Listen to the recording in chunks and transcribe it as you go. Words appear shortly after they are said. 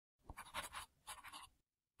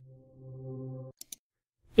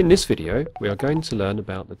In this video, we are going to learn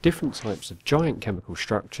about the different types of giant chemical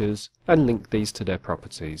structures and link these to their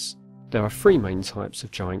properties. There are three main types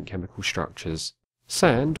of giant chemical structures.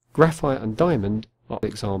 Sand, graphite and diamond are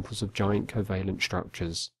examples of giant covalent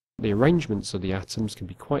structures. The arrangements of the atoms can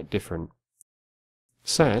be quite different.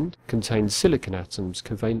 Sand contains silicon atoms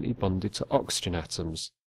covalently bonded to oxygen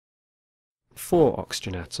atoms. 4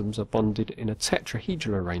 oxygen atoms are bonded in a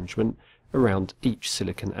tetrahedral arrangement around each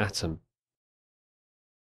silicon atom.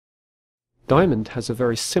 Diamond has a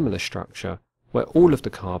very similar structure, where all of the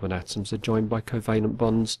carbon atoms are joined by covalent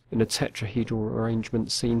bonds in a tetrahedral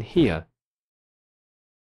arrangement seen here.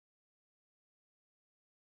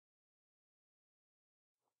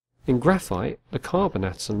 In graphite, the carbon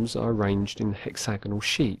atoms are arranged in hexagonal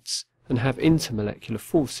sheets and have intermolecular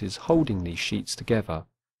forces holding these sheets together.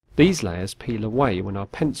 These layers peel away when our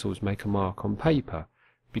pencils make a mark on paper,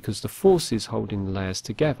 because the forces holding the layers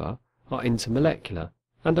together are intermolecular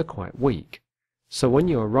and are quite weak. So when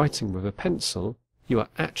you are writing with a pencil, you are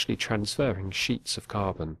actually transferring sheets of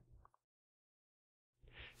carbon.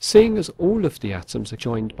 Seeing as all of the atoms are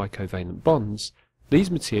joined by covalent bonds,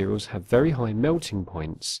 these materials have very high melting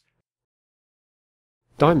points.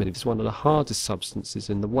 Diamond is one of the hardest substances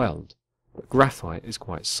in the world, but graphite is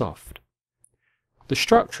quite soft. The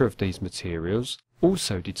structure of these materials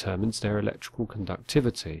also determines their electrical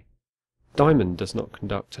conductivity. Diamond does not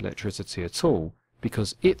conduct electricity at all,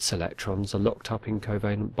 because its electrons are locked up in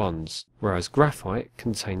covalent bonds, whereas graphite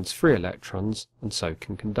contains free electrons and so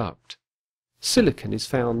can conduct. Silicon is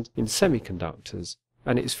found in semiconductors,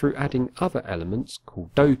 and it is through adding other elements,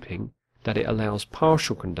 called doping, that it allows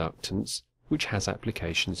partial conductance, which has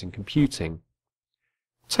applications in computing.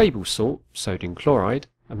 Table salt, sodium chloride,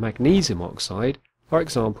 and magnesium oxide are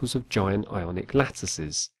examples of giant ionic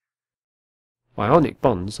lattices. Ionic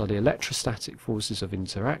bonds are the electrostatic forces of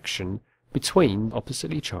interaction between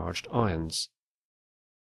oppositely charged ions.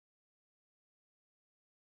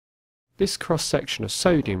 This cross-section of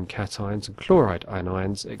sodium cations and chloride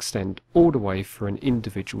anions extend all the way through an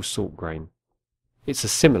individual salt grain. It's a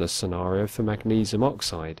similar scenario for magnesium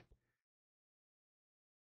oxide.